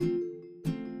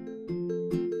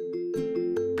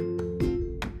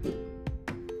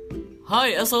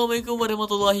Hi, Assalamualaikum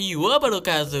warahmatullahi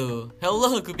wabarakatuh.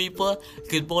 Hello, good people.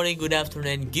 Good morning, good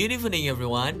afternoon, good evening,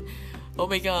 everyone.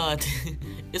 Oh my god,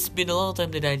 it's been a long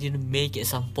time that I didn't make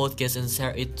some podcast and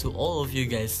share it to all of you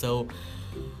guys. So,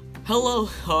 hello,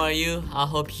 how are you? I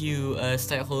hope you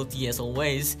stay healthy as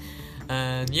always.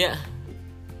 And yeah,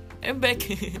 I'm back.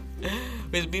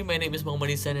 With me, my name is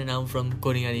Muhammad Isan and I'm from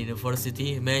Kuningan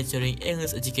University, majoring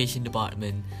English Education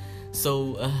Department.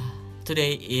 So,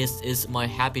 today is my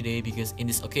happy day because in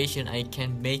this occasion I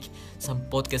can make some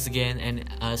podcast again and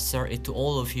share it to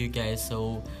all of you guys.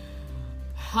 So,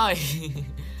 hi.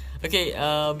 Okay,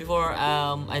 before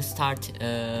I start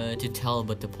to tell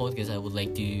about the podcast, I would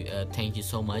like to thank you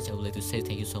so much. I would like to say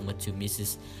thank you so much to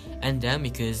Mrs. Andam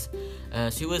because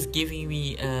she was giving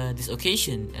me this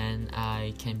occasion and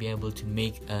I can be able to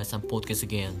make some podcast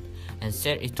again and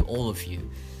share it to all of you.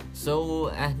 So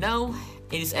now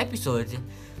in this episode,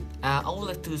 I would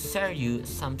like to share you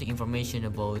something information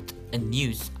about a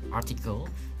news article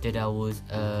that I was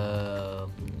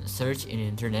search in the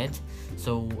internet.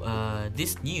 So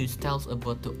this news tells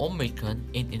about the Omicron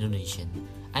in Indonesia.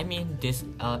 I mean this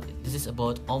is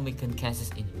about Omicron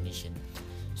cases in Indonesia.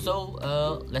 So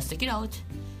let's check it out.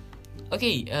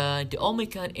 Okay, the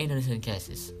Omicron Indonesian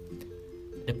cases.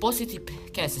 The positive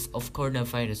cases of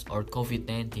coronavirus or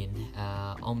COVID-19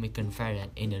 Omicron variant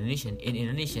in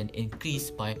Indonesia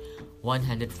increased by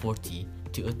 140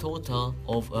 to a total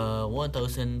of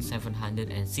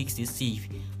 1,766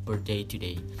 per day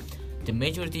today. The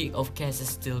majority of cases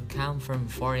still come from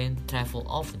foreign travel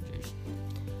offenders.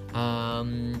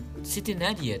 Siti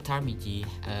Nadia Tarmizi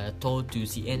told to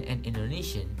CNN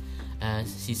Indonesian,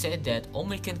 she said that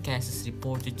Omicron cases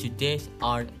reported to date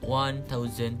are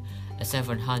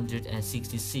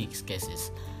 1,766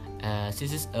 cases.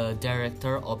 This is a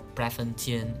director of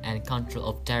prevention and control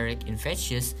of direct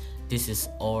infectious disease,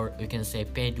 or we can say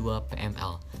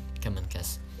P2PML,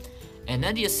 Kemenkes. And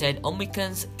Nadia said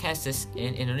Omicron's cases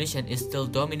in Indonesia is still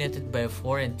dominated by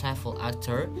foreign travel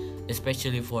actors,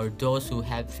 especially for those who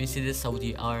have visited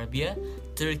Saudi Arabia,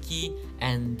 Turkey,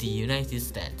 and the United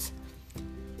States.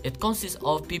 It consists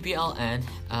of PPLN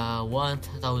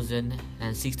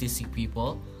 1,066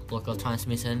 people, local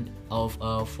transmission of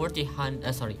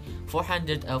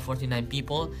 449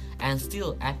 people, and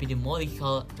still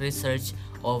epidemiological research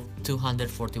of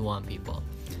 241 people.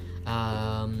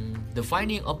 The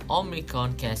finding of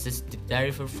Omicron cases that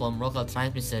derive from local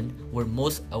transmission were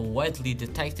most widely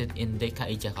detected in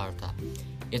DKI Jakarta.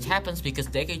 It happens because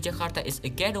DKI Jakarta is a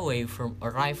getaway from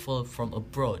arrival from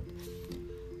abroad.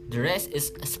 The rest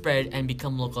is spread and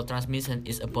become local transmission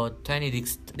is about 20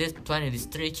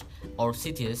 districts or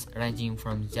cities ranging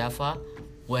from Java,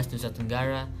 West Nusa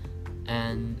Tenggara,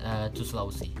 and to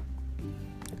Sulawesi.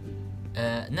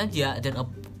 Nadia then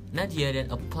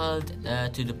appealed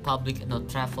to the public not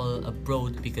travel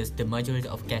abroad because the majority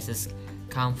of cases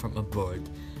come from abroad.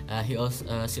 She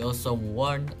also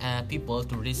warned people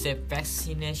to receive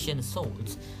vaccination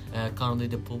shots. Currently,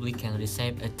 the public can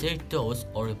receive a third dose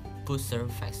or a booster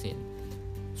vaccine.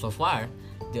 So far,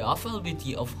 the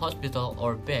availability of hospital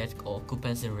or bed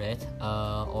occupancy rate,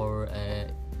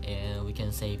 we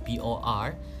can say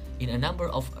BOR, in a number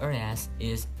of areas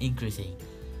is increasing.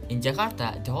 In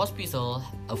Jakarta, the hospital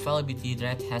availability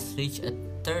rate has reached a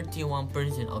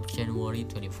 31% of January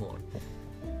 24.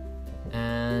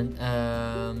 And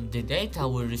the data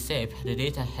we received, the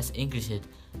data has increased.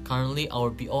 Currently,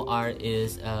 our BOR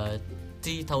is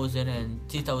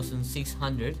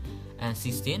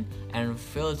 3,616 and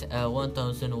filled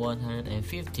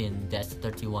 1,115. That's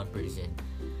 31%.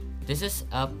 This is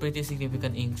a pretty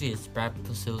significant increase,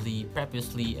 previously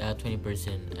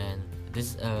 20%, and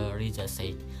this Riza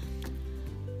said.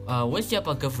 West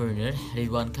Java Governor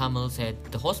Ridwan Kamil said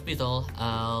the hospital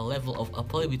level of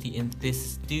availability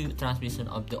increased due to transmission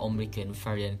of the Omicron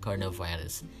variant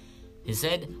coronavirus. He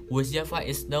said West Java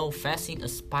is now facing a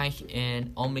spike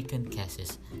in Omicron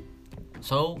cases,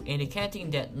 so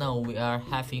indicating that now we are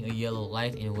having a yellow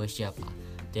light in West Java.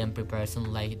 Then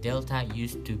preparation like Delta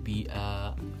used to be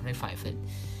revived.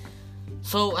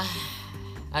 So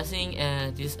I think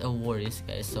this worries,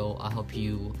 guys. So I hope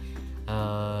you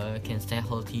can stay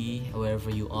healthy wherever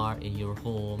you are, in your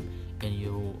home, in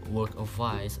your work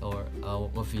office or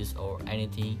office or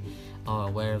anything, or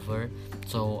wherever.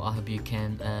 So I hope you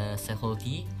can stay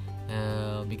healthy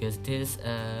because this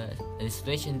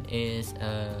situation is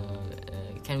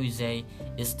can we say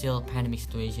is still a pandemic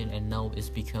situation, and now it's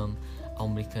become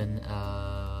Omicron.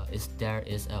 There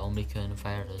is a Omicron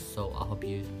virus. So I hope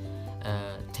you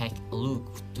take a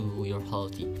look to your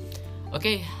healthy.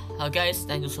 Okay, guys,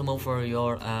 thank you so much for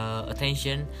your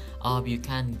attention. I hope you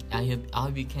can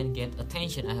get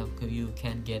attention. I hope you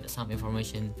can get some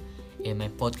information in my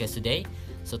podcast today.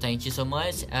 So thank you so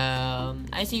much.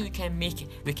 I think we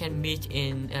can meet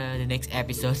in the next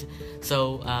episode.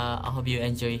 So I hope you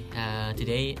enjoy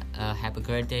today. Have a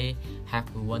great day. Have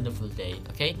a wonderful day.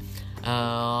 Okay.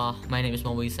 My name is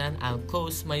Momo Isan. I'll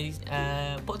close my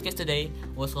podcast today.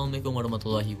 Wassalamualaikum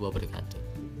warahmatullahi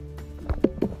wabarakatuh.